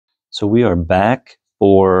So we are back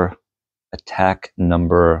for attack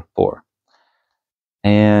number 4.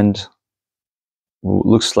 And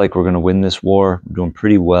looks like we're going to win this war. We're doing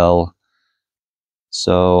pretty well.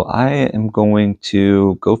 So I am going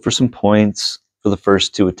to go for some points for the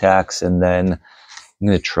first 2 attacks, and then I'm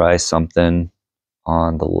going to try something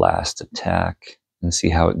on the last attack and see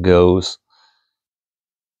how it goes.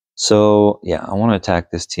 So yeah, I want to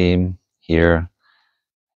attack this team here.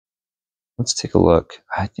 Let's take a look.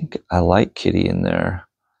 I think I like Kitty in there,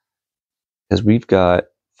 because we've got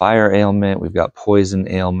fire ailment, we've got poison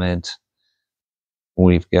ailment,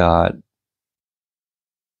 we've got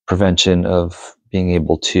prevention of being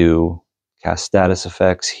able to cast status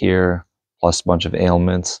effects here, plus a bunch of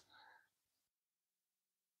ailments.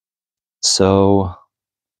 So as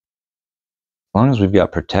long as we've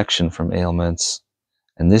got protection from ailments,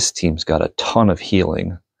 and this team's got a ton of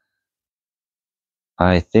healing,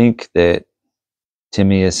 I think that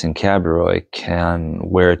Timaeus and Cabroy can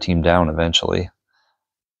wear a team down eventually.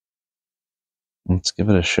 Let's give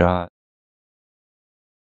it a shot.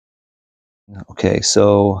 Okay,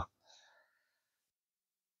 so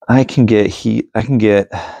I can get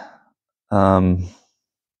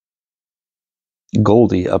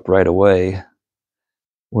Goldie up right away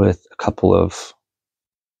with a couple of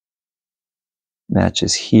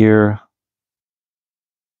matches here.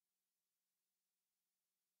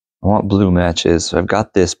 I want blue matches, so I've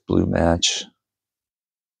got this blue match.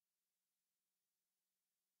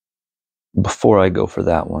 Before I go for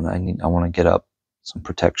that one, I want to get up some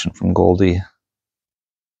protection from Goldie.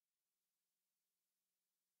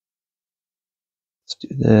 Let's do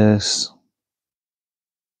this.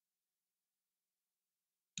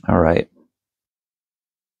 All right.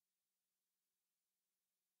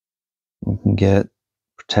 We can get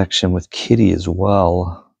protection with Kitty as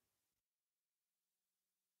well.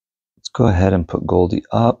 Let's go ahead and put Goldie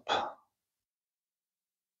up.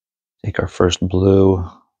 Take our first blue.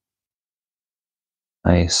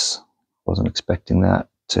 Nice. Wasn't expecting that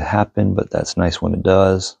to happen, but that's nice when it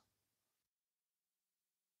does.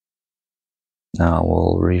 Now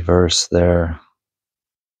we'll reverse there.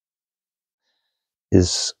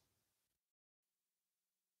 So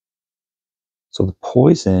the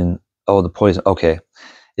poison, okay.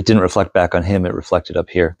 It didn't reflect back on him, it reflected up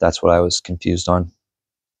here. That's what I was confused on.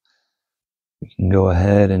 We can go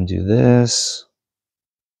ahead and do this.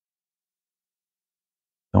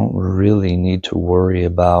 Don't really need to worry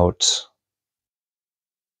about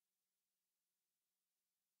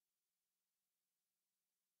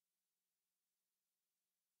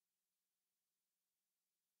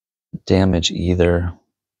damage either,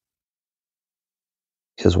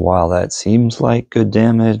 because while that seems like good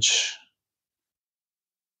damage,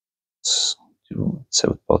 let's sit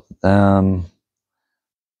with both of them.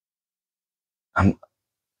 I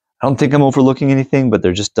don't think I'm overlooking anything, but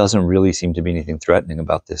there just doesn't really seem to be anything threatening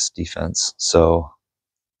about this defense. So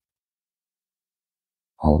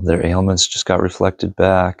all of their ailments just got reflected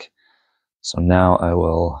back. So now I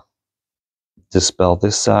will dispel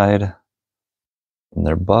this side from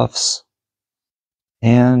their buffs.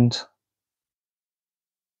 And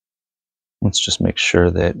let's just make sure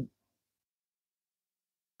that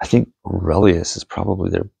I think Aurelius is probably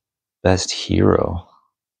their best hero.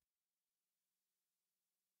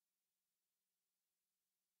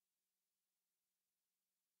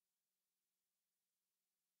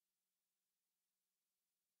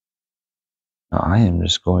 Now I am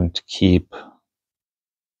just going to keep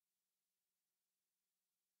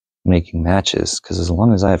making matches, because as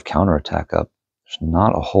long as I have counterattack up, there's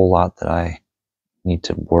not a whole lot that I need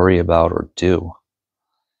to worry about or do.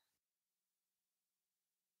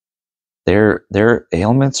 Their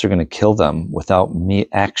ailments are going to kill them without me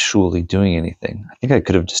actually doing anything. I think I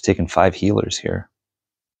could have just taken 5 healers here.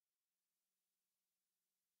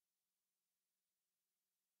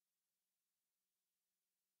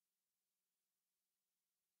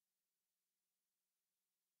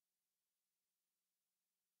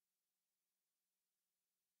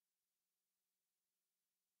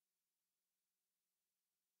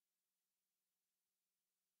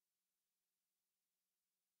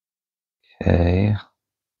 Okay.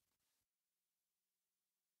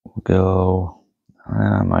 We'll go.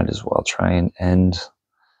 I might as well try and end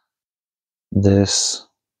this.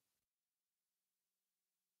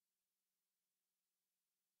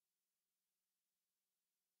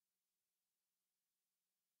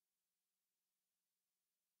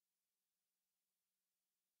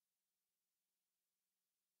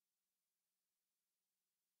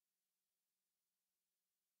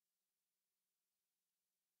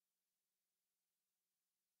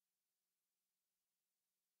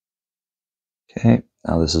 Okay,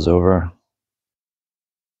 Now this is over.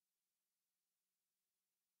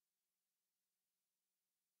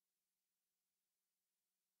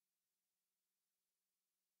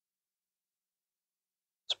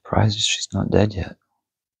 Surprised she's not dead yet.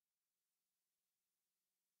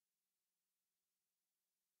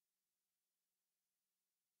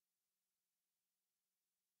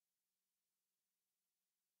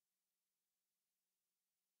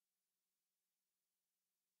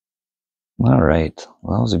 All right,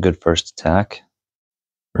 well, that was a good first attack.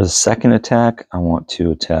 For the second attack, I want to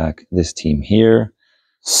attack this team here.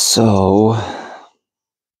 So,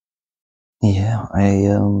 yeah, I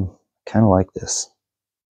kind of like this.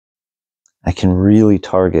 I can really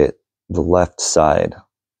target the left side.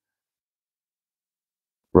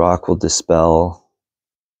 Rock will dispel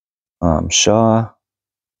Shaw.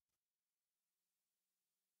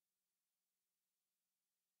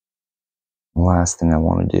 The last thing I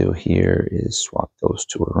want to do here is swap those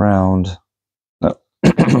two around. Oh.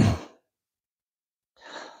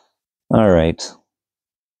 All right.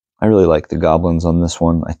 I really like the goblins on this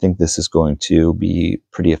one. I think this is going to be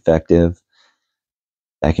pretty effective.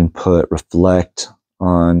 I can put Reflect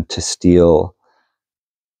on to steal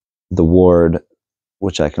the ward,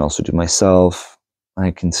 which I can also do myself.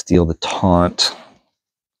 I can steal the taunt.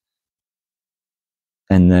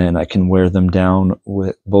 And then I can wear them down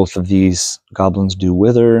with both of these. Goblins do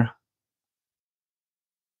wither.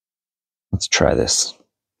 Let's try this.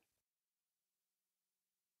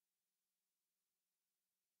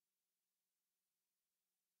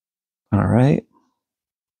 All right.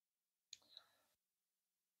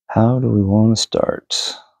 How do we want to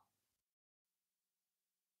start?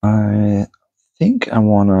 I think I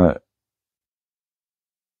want to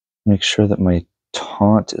make sure that my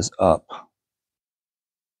taunt is up.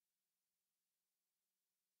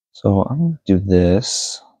 So I'm going to do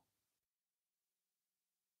this.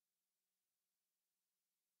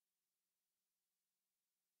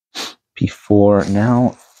 P4.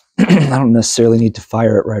 Now, I don't necessarily need to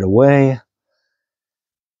fire it right away,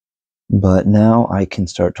 but now I can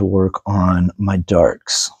start to work on my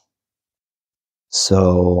darks.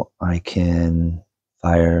 So I can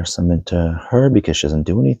fire some into her because she doesn't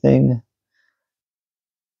do anything.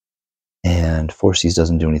 And Forces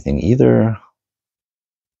doesn't do anything either.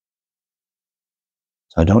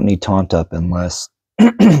 So I don't need taunt up unless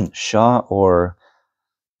Shaw or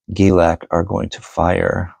Galak are going to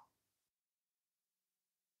fire.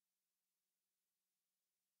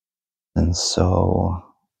 And so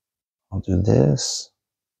I'll do this.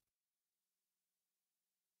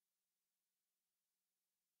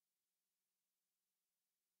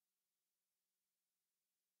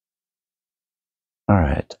 All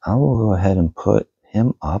right, I will go ahead and put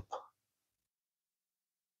him up.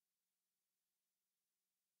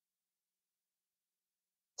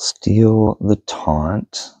 Steal the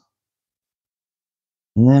taunt.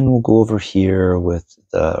 And then we'll go over here with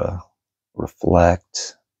the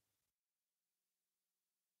Reflect.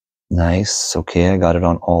 Nice. Okay, I got it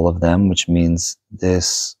on all of them, which means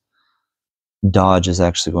this dodge is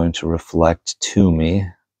actually going to reflect to me.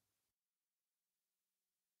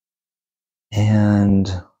 And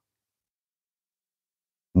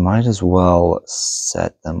might as well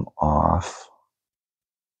set them off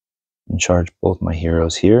and charge both my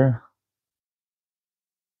heroes here.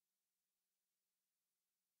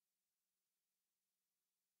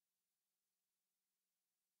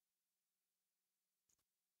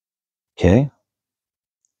 Okay.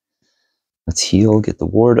 Let's heal, get the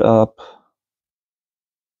ward up.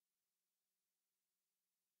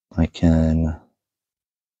 I can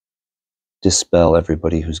dispel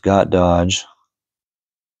everybody who's got dodge.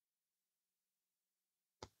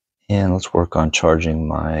 And let's work on charging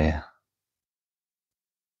my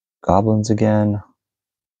goblins again.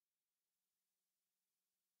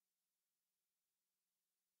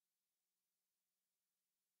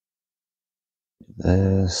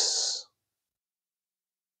 This.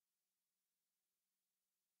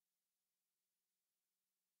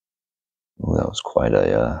 Ooh, that was quite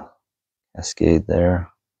a cascade there.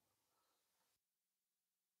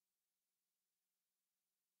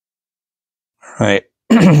 All right.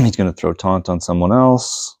 He's going to throw taunt on someone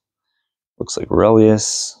else. Looks like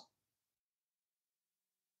Relius.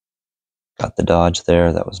 Got the dodge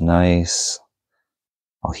there. That was nice.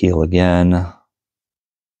 I'll heal again.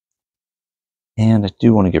 And I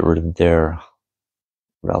do want to get rid of their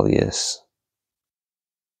Relius.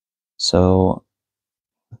 So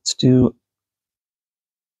let's do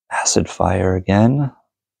Acid Fire again.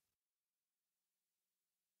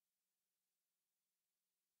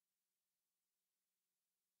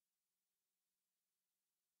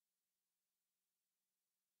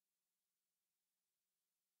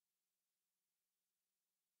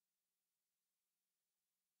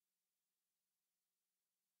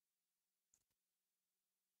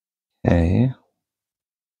 Okay.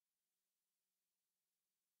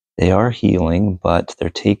 They are healing, but they're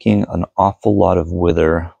taking an awful lot of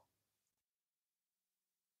wither.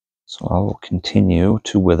 So I will continue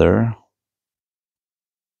to wither.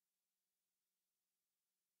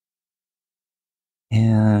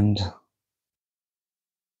 And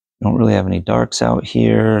don't really have any darks out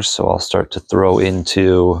here, so I'll start to throw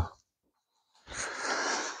into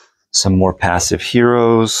some more passive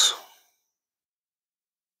heroes.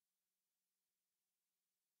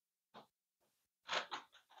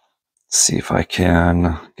 See if I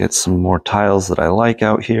can get some more tiles that I like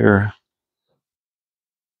out here.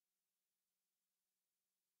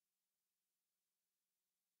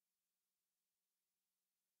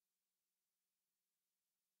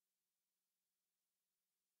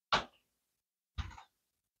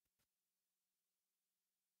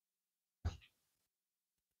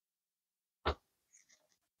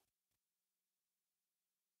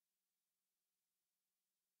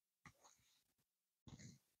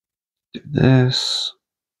 Do this.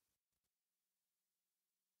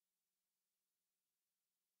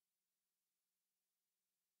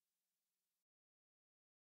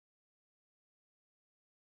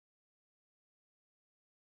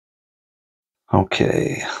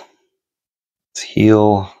 Okay. Let's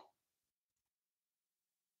heal.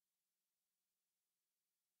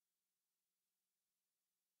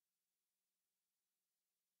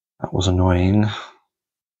 That was annoying.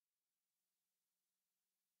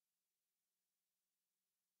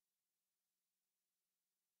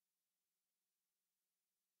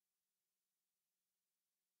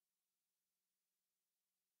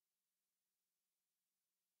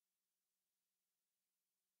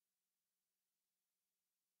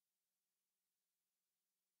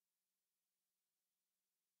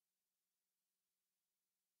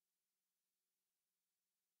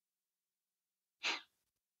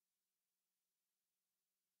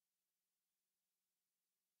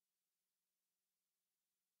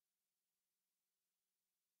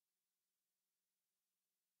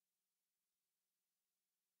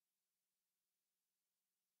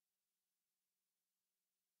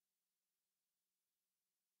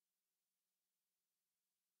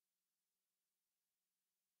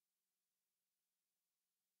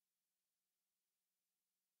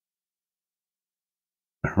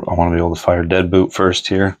 I want to be able to fire Deadboot first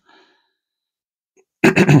here.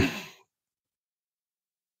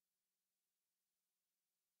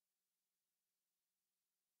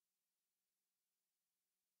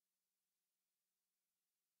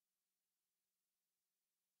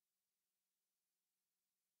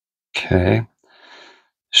 Okay.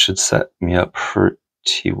 Should set me up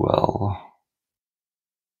pretty well.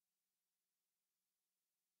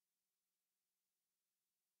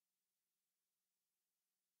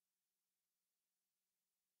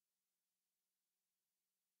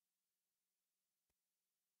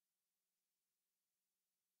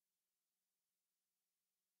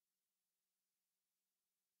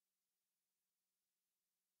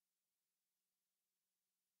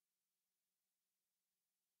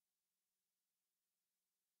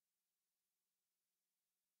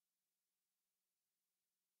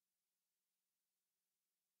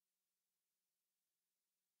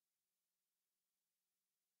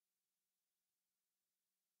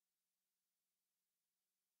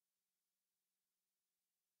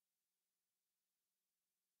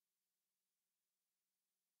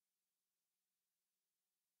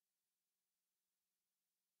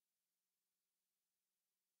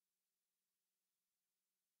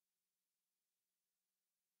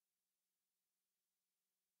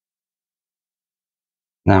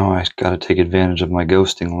 Now I got to take advantage of my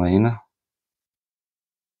ghosting lane.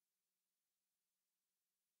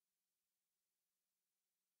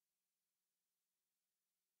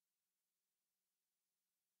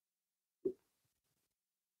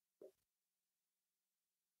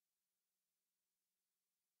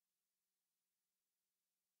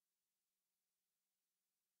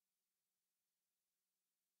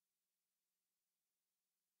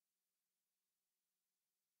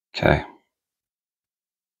 Okay.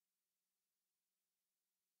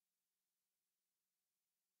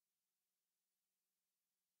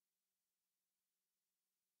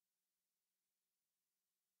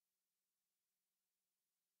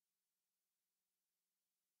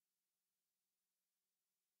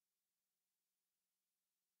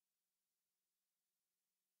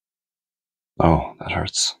 Oh, that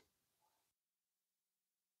hurts.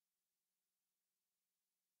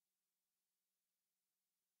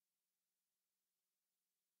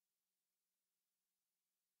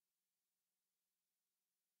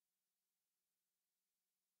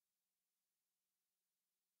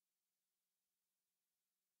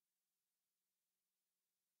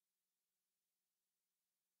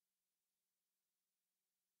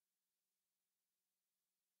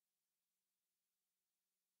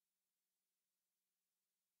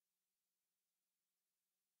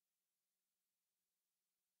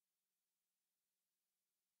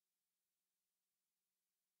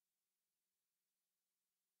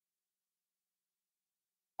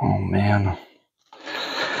 Oh man.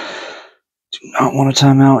 Do not want a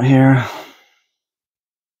timeout here.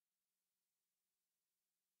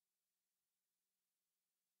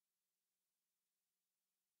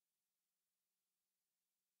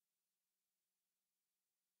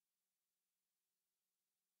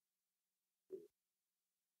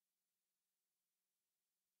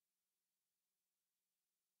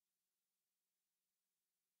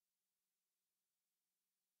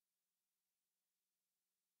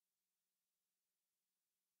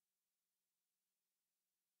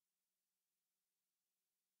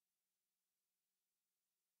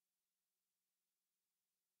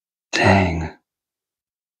 Dang.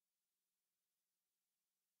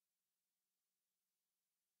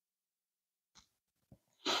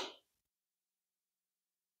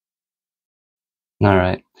 All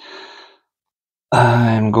right.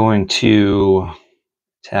 I'm going to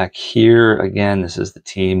attack here. Again, this is the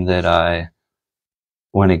team that I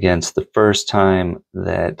went against the first time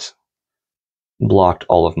that blocked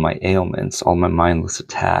all of my ailments, all my mindless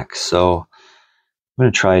attacks. So I'm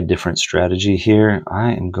going to try a different strategy here.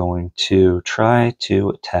 I am going to try to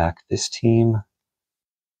attack this team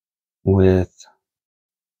with,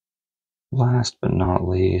 last but not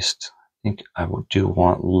least, I think I do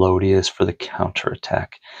want Lodius for the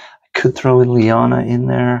counterattack. I could throw in Liana in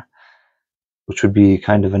there, which would be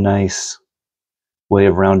kind of a nice way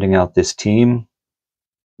of rounding out this team.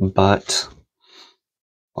 But,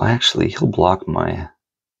 well, actually, he'll block my... If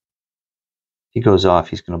he goes off,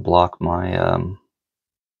 he's going to block my...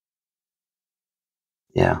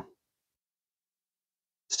 yeah.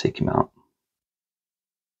 Let's take him out.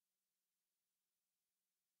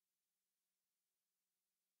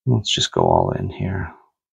 Let's just go all in here.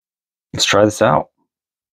 Let's try this out.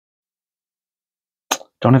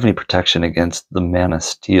 Don't have any protection against the Mana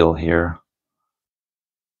Steel here.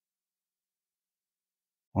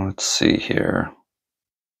 Let's see here.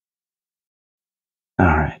 All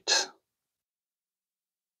right.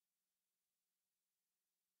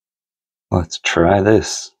 Let's try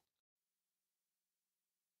this.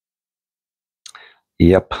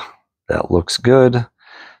 Yep, that looks good.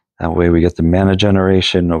 That way we get the mana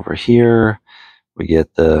generation over here. We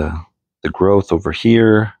get the growth over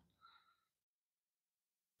here.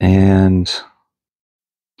 And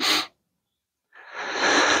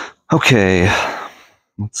okay,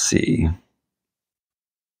 let's see.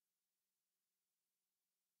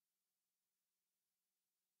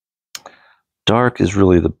 Dark is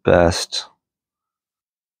really the best,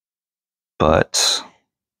 but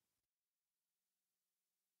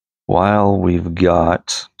while we've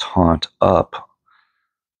got Taunt up,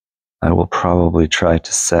 I will probably try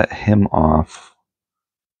to set him off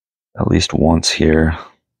at least once here.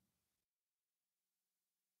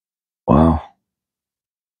 Wow.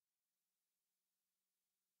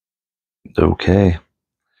 Okay.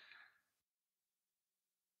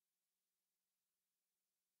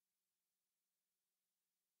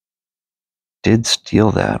 Did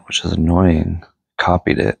steal that, which is annoying.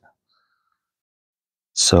 Copied it.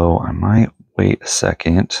 So I might wait a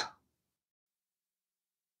second.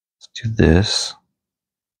 Let's do this.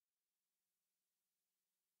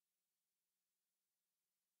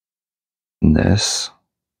 And this.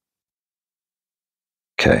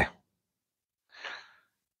 Okay.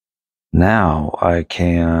 Now I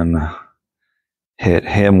can hit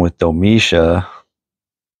him with Domitia,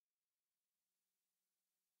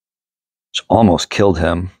 which almost killed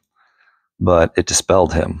him, but it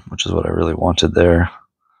dispelled him, which is what I really wanted there.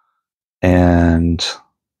 And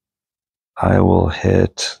I will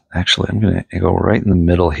hit, actually, I'm going to go right in the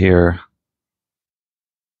middle here.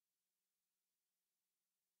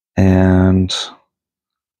 And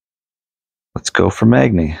let's go for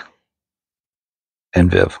Magni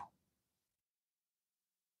and Viv.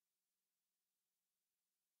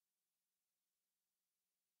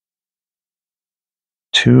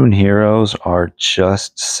 Toon heroes are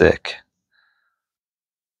just sick.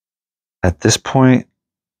 At this point,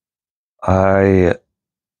 I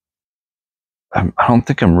don't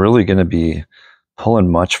think I'm really going to be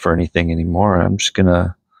pulling much for anything anymore. I'm just going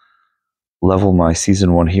to level my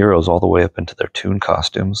Season 1 heroes all the way up into their Toon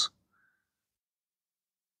costumes.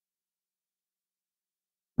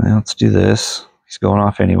 Well, let's do this. He's going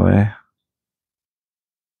off anyway.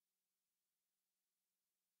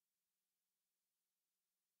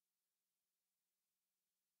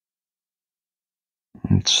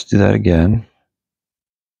 Let's do that again.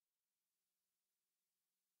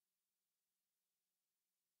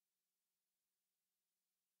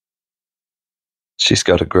 She's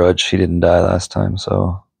got a grudge. She didn't die last time,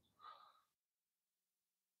 so...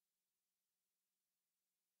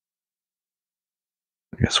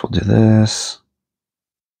 I guess we'll do this.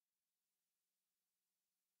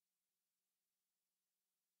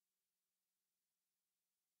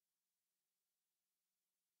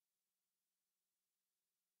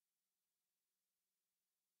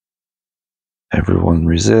 Everyone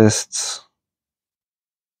resists.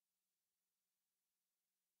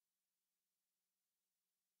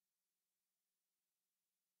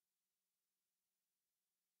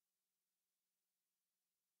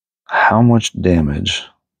 How much damage?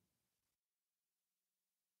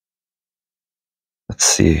 Let's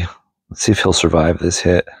see. Let's see if he'll survive this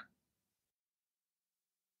hit.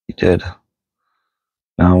 He did.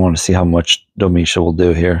 Now I want to see how much Domitia will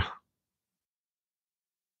do here.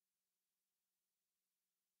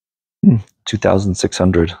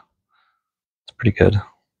 2,600. It's pretty good.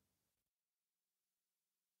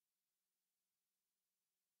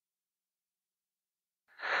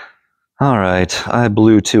 All right, I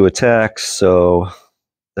blew 2 attacks, so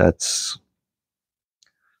that's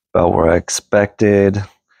about where I expected.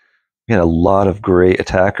 We had a lot of great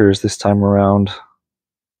attackers this time around.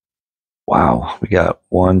 Wow, we got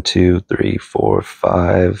 1, 2, 3, 4,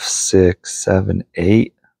 5, 6, 7,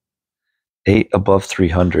 8. 8 above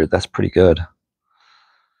 300. That's pretty good.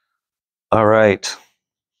 All right.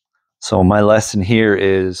 So my lesson here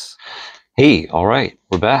is, hey, all right,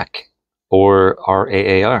 we're back for our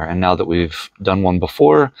AAR. And now that we've done one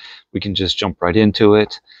before, we can just jump right into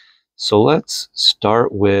it. So let's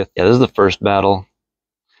start with, this is the first battle.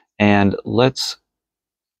 And let's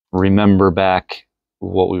remember back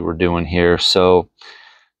what we were doing here. So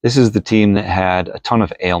this is the team that had a ton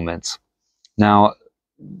of ailments. Now,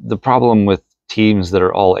 the problem with teams that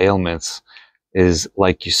are all ailments is,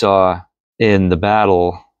 like you saw in the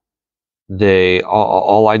battle,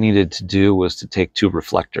 all I needed to do was to take 2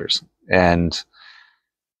 reflectors. And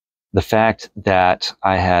the fact that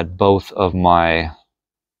I had both of my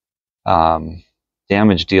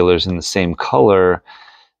damage dealers in the same color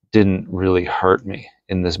didn't really hurt me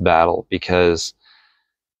in this battle, because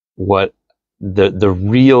what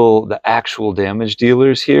the actual damage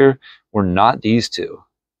dealers here were not these 2.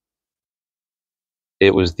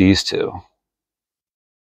 It was these 2.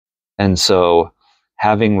 And so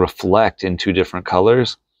having reflect in 2 different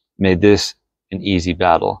colors made this an easy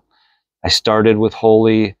battle. I started with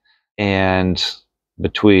Holy, and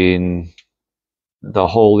between the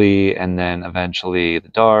Holy and then eventually the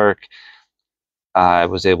Dark, I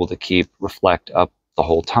was able to keep reflect up the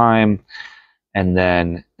whole time. And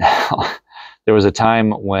then there was a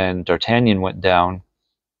time when D'Artagnan went down,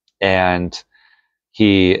 and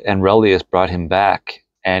Relius brought him back,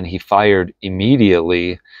 and he fired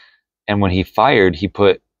immediately. And when he fired, he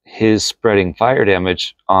put his spreading fire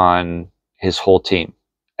damage on his whole team.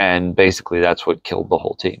 And basically that's what killed the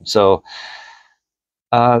whole team. So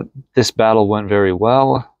this battle went very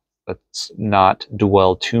well. Let's not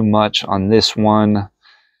dwell too much on this one.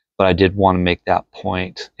 But I did want to make that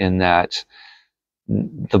point, in that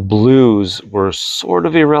the blues were sort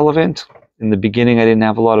of irrelevant. In the beginning, I didn't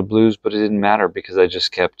have a lot of blues, but it didn't matter, because I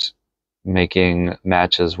just kept making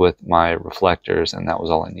matches with my reflectors, and that was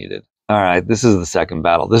all I needed. All right, this is the second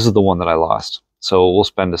battle. This is the one that I lost. So we'll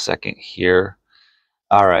spend a second here.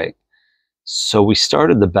 All right, so we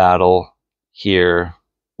started the battle here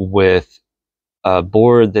with a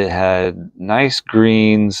board that had nice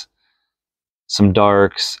greens, some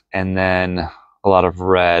darks, and then a lot of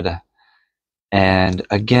red. And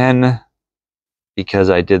again, because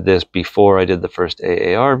I did this before I did the first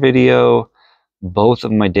AAR video, both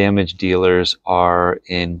of my damage dealers are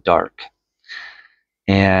in dark.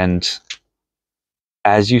 And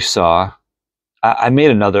as you saw, I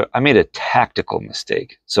made a tactical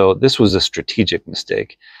mistake. So this was a strategic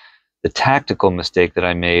mistake. The tactical mistake that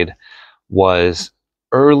I made was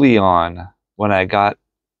early on, when I got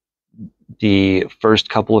the first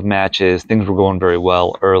couple of matches, things were going very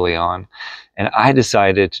well early on, and I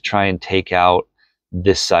decided to try and take out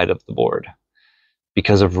this side of the board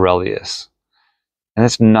because of Relius. And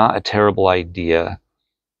that's not a terrible idea,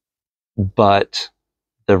 but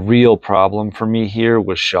the real problem for me here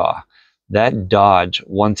was Shaw. That dodge,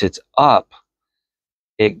 once it's up,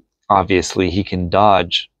 obviously he can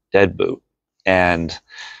dodge Deadboot. And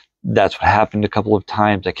that's what happened a couple of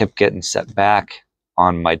times. I kept getting set back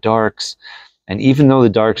on my darks. And even though the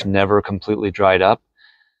darks never completely dried up,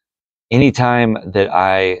 anytime that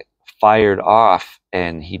I fired off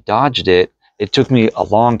and he dodged it, it took me a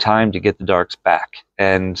long time to get the darks back.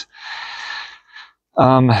 And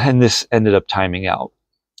this ended up timing out.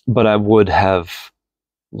 But I would have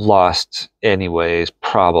lost anyways,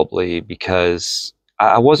 probably, because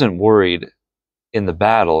I wasn't worried in the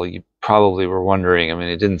battle. probably were wondering, I mean,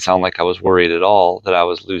 it didn't sound like I was worried at all that I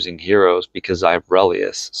was losing heroes because I have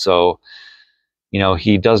Relius. So, you know,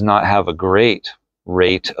 he does not have a great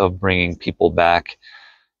rate of bringing people back,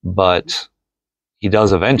 but he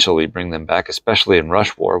does eventually bring them back, especially in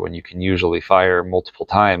Rush War when you can usually fire multiple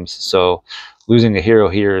times. So losing a hero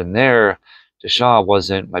here and there to Shaw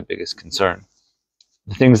wasn't my biggest concern.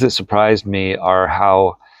 The things that surprised me are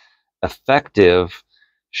how effective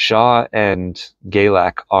Shaw and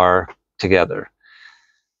Galak are together.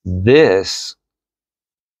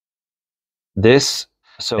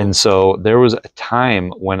 So there was a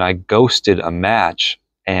time when I ghosted a match,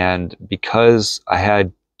 and because I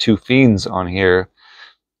had 2 fiends on here,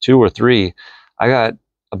 2 or 3, I got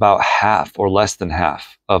about half or less than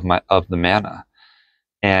half of the mana.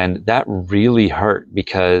 And that really hurt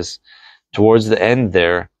because towards the end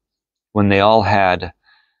there, when they all had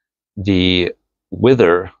the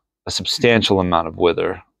wither, a substantial amount of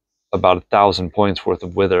wither, about 1,000 points worth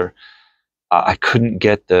of wither, I couldn't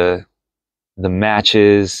get the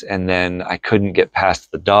matches, and then I couldn't get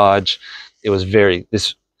past the dodge.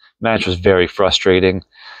 This match was very frustrating.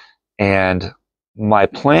 And my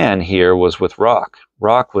plan here was with Rock.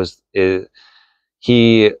 Rock was,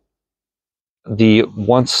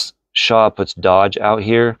 once Shaw puts dodge out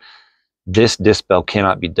here, this Dispel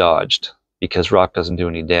cannot be dodged because Rock doesn't do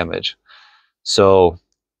any damage. So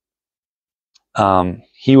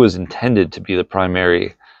he was intended to be the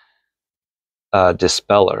primary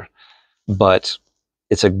Dispeller, but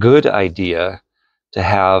it's a good idea to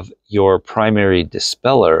have your primary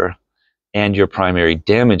Dispeller and your primary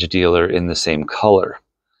damage dealer in the same color.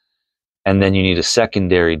 And then you need a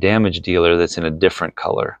secondary damage dealer that's in a different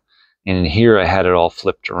color. And in here I had it all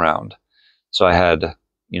flipped around. So I had,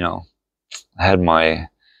 I had my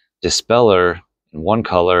Dispeller in one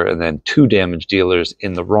color and then 2 damage dealers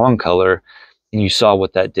in the wrong color. And you saw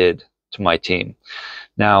what that did to my team.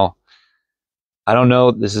 Now, I don't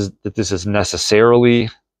know that this is necessarily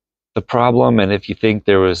the problem. And if you think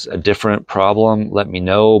there was a different problem, let me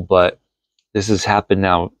know. But this has happened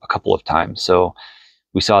now a couple of times. So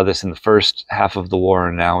we saw this in the first half of the war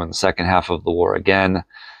and now in the second half of the war again.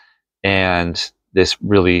 And this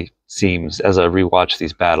really seems, as I rewatch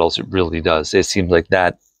these battles, it really does. It seems like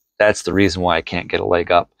that's the reason why I can't get a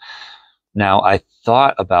leg up. Now, I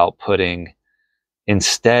thought about putting,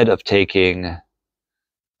 instead of taking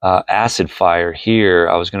Acid Fire here,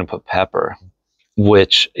 I was going to put Pepper,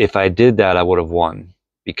 which if I did that, I would have won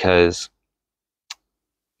because,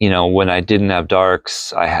 when I didn't have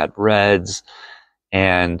darks, I had reds.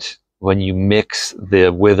 And when you mix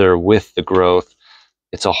the Wither with the growth,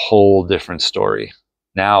 it's a whole different story.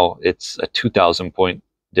 Now it's a 2,000 point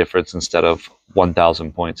difference instead of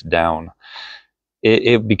 1,000 points down.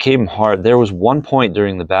 It became hard. There was one point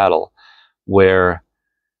during the battle where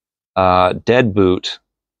Deadboot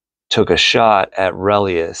took a shot at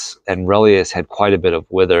Relius, and Relius had quite a bit of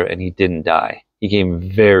Wither, and he didn't die. He came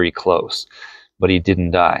very close, but he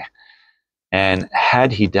didn't die. And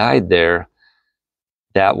had he died there,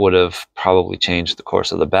 that would have probably changed the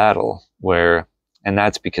course of the battle, and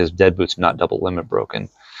that's because Deadboot's not double limit broken.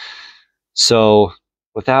 So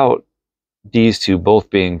without these two both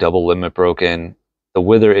being double limit broken, the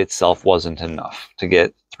Wither itself wasn't enough to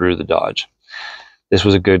get through the dodge. This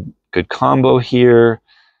was a good combo here,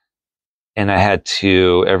 and I had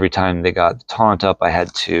to, every time they got the taunt up, I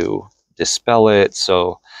had to dispel it.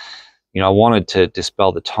 So, I wanted to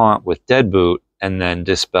dispel the taunt with Deadboot and then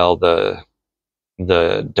dispel the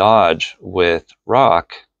dodge with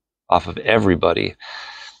Rock off of everybody.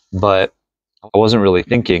 But I wasn't really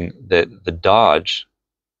thinking that the dodge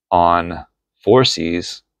on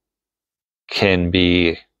 4Cs can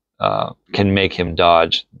make him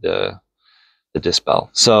dodge the dispel.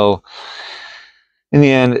 So in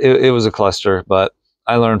the end, it was a cluster, but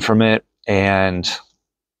I learned from it. And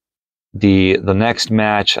the next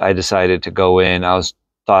match, I decided to go in.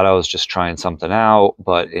 Thought I was just trying something out,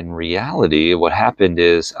 but in reality, what happened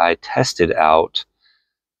is I tested out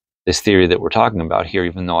this theory that we're talking about here,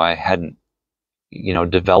 even though I hadn't,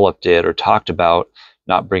 developed it or talked about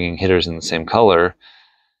not bringing hitters in the same color.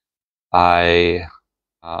 I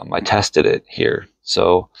tested it here.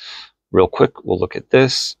 So real quick, we'll look at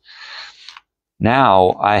this.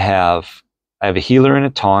 Now I have a healer and a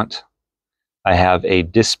taunt. I have a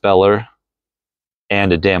dispeller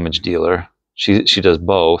and a damage dealer. She does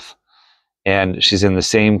both, and she's in the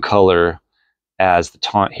same color as the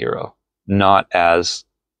taunt hero, not as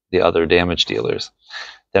the other damage dealers.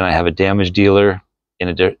 Then I have a damage dealer in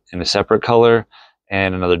a separate color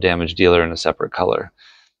and another damage dealer in a separate color.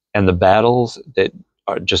 And the battles that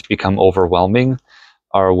just become overwhelming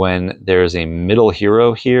are when there's a middle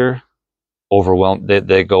hero here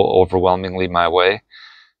they go overwhelmingly my way,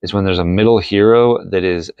 is when there's a middle hero that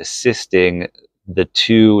is assisting the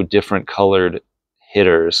two different colored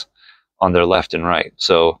hitters on their left and right.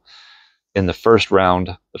 So in the first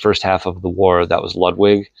round, the first half of the war, that was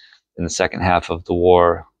Ludwig. In the second half of the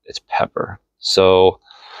war, it's Pepper. So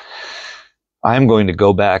I'm going to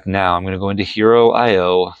go back now. I'm going to go into Hero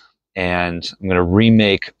IO and I'm going to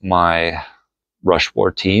remake my Rush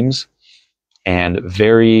War teams and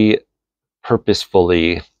very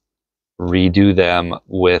purposefully redo them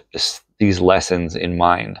with these lessons in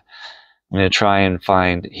mind. I'm going to try and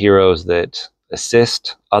find heroes that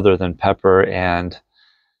assist other than Pepper and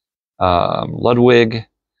Ludwig.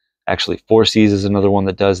 Actually, Forces is another one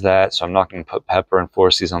that does that, so I'm not going to put Pepper and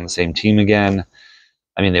Forces on the same team again.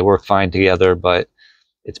 I mean, they work fine together, but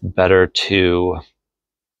it's better to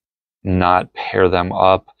not pair them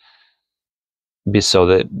up so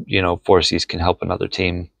that, you know, Forces can help another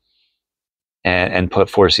team, and put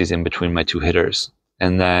Forces in between my two hitters.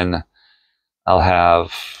 And then I'll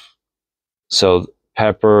have, so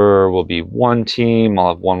Pepper will be one team. I'll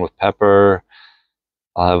have one with Pepper.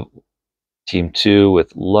 I'll have team 2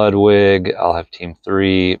 with Ludwig. I'll have team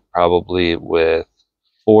 3 probably with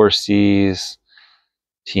Forces.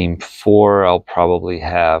 Team 4, I'll probably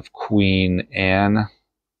have Queen Anne.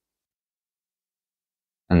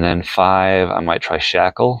 And then 5, I might try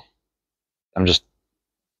Shackle. I'm just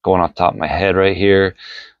going off the top of my head right here.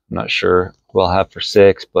 I'm not sure who I'll have for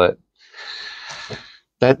 6, but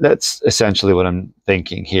that's essentially what I'm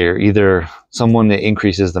thinking here. Either someone that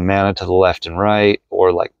increases the mana to the left and right,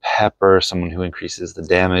 or like Pepper, someone who increases the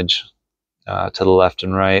damage to the left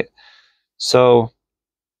and right. So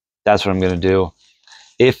that's what I'm going to do.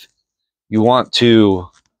 If you want to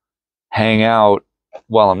hang out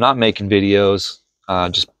while I'm not making videos,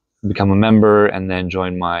 just become a member and then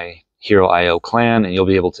join my Hero IO clan, and you'll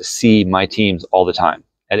be able to see my teams all the time.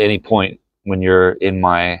 At any point when you're in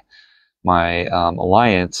my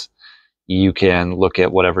alliance, you can look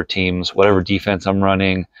at whatever teams, whatever defense I'm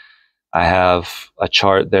running. I have a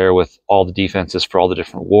chart there with all the defenses for all the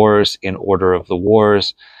different wars in order of the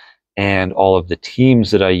wars, and all of the teams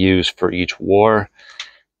that I use for each war.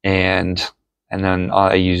 And then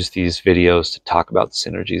I use these videos to talk about the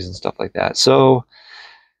synergies and stuff like that. So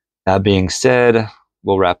that being said,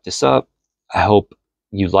 we'll wrap this up. I hope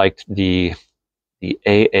you liked the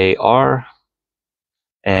AAR,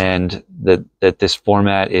 and that this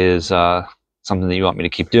format is something that you want me to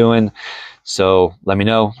keep doing. So let me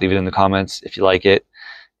know, leave it in the comments if you like it,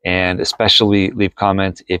 and especially leave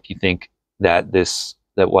comments if you think that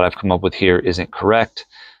what I've come up with here isn't correct,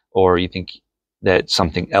 or you think that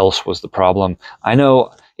something else was the problem. I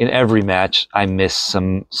know in every match I miss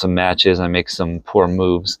some matches, I make some poor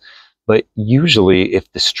moves, but usually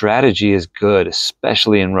if the strategy is good,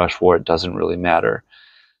 especially in Rush War, it doesn't really matter.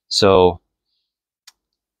 So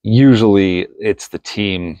usually it's the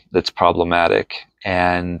team that's problematic.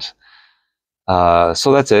 And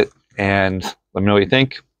so that's it. And let me know what you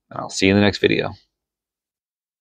think, and I'll see you in the next video.